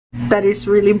That is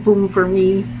really boom for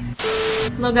me.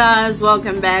 Hello guys,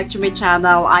 welcome back to my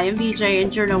channel. I am VJ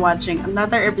and you're now watching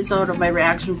another episode of my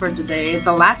reaction for today.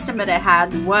 The last time that I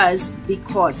had was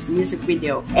Because music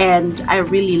video, and I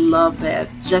really love it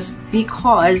just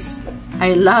because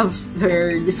I love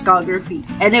their discography.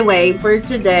 Anyway, for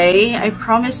today, I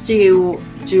promised to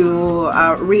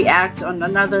react on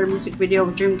another music video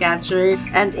of Dreamcatcher,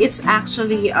 and it's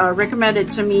actually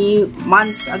recommended to me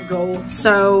months ago,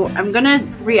 so I'm gonna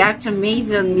react to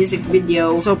Maison music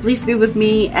video, so please be with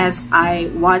me as I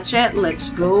watch it.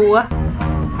 Let's go.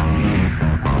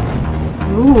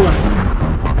 Ooh.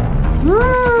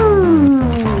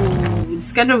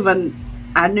 It's kind of an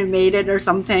animated or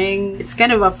something. It's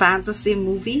kind of a fantasy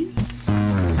movie.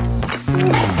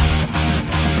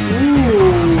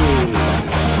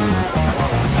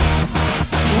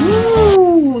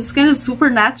 Ooh, it's kind of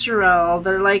supernatural.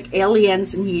 They're like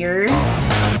aliens in here.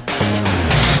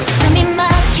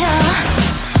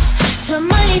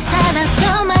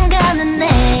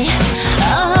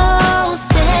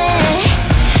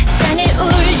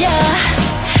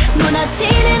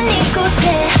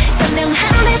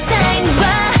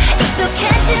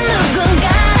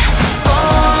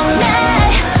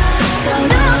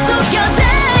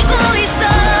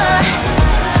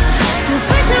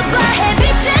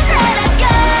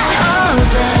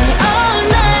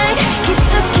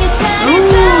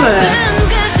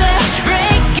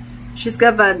 She's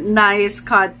got that nice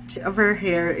cut of her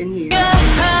hair in here.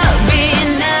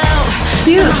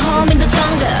 Cute.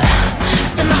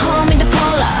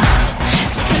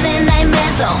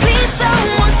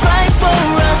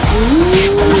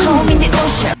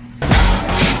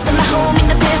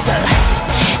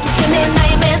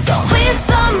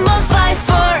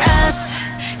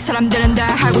 사람들은 다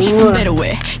하고 싶은 대로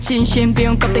해. 진심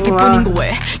비운 껍데기뿐인 거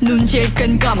왜 눈질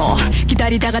끈 감어.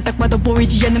 기다리다가 딱 봐도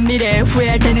보이지 않는 미래.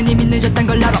 후회할 때는 이미 늦었단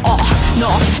걸 알아.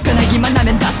 너 변하기만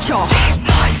하면 다쳐.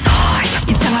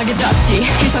 이상하게 덥지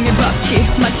희성의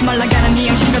법칙 마치 말라가는 네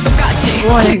양심과 똑같이.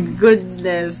 Oh my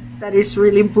goodness, that is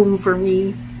really boom for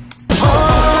me.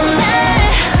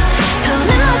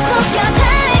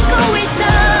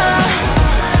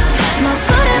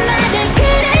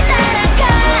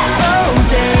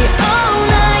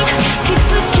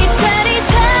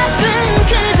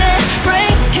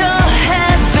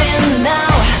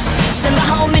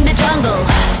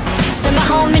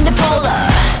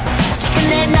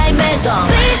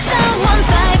 Please someone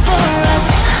fight for us.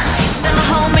 Send my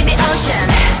home in the ocean.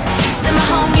 Send my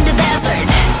home in the desert.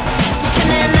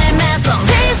 지켜내 나의 Maison.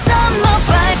 Please someone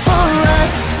fight for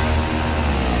us.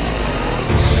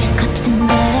 거친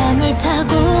바람을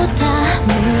타고 다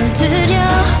물들여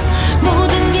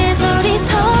모든 계절이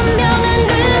선명한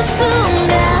그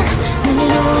순간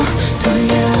내게로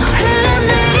돌려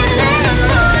흘러내린 내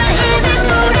눈물 이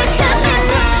빗물에 잠긴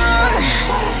눈.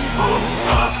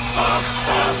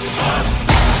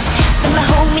 Send my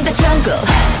home in the jungle.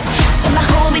 Send my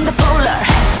home in the polar.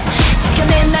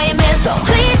 지켜내 나의 Maison.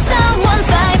 Please someone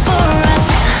fight for us.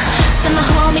 Send my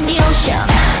home in the ocean.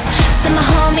 Send my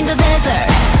home in the desert.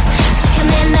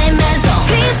 지켜내 나의 Maison.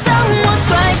 Please someone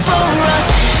fight for us.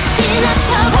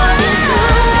 지나쳐버린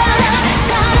순간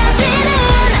사라지는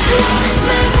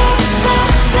Maison.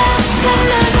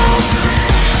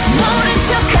 모른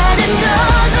척하는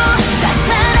너도 다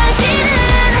사라지는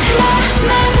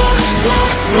Maison.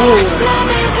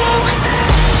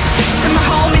 Send my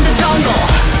home in the jungle.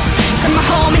 Send my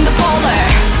home in the polar.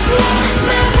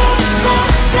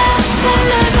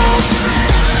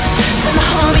 Send my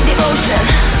home in the ocean.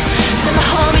 Send my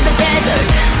home in the desert.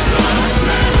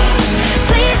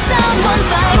 Please someone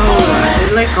fight for us.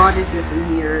 Like goddesses in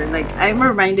here. Like I'm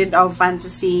reminded of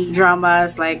fantasy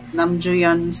dramas like Nam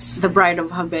Joo-yeon's The Bride of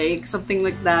Habaek, something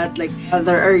like that. Like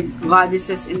there are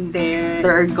goddesses in there.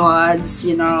 There are gods,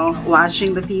 you know,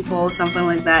 watching the people, something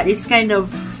like that. It's kind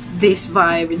of this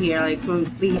vibe in here. Like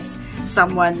please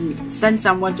send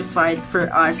someone to fight for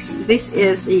us. This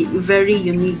is a very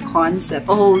unique concept.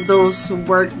 All those who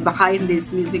work behind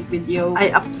this music video,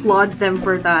 I applaud them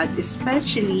for that,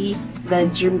 especially the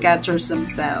Dreamcatchers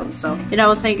themselves. So, you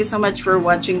know, thank you so much for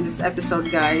watching this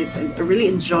episode, guys. I really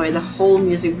enjoyed the whole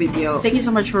music video. Thank you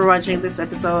so much for watching this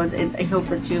episode, and I hope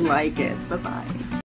that you like it. Bye-bye.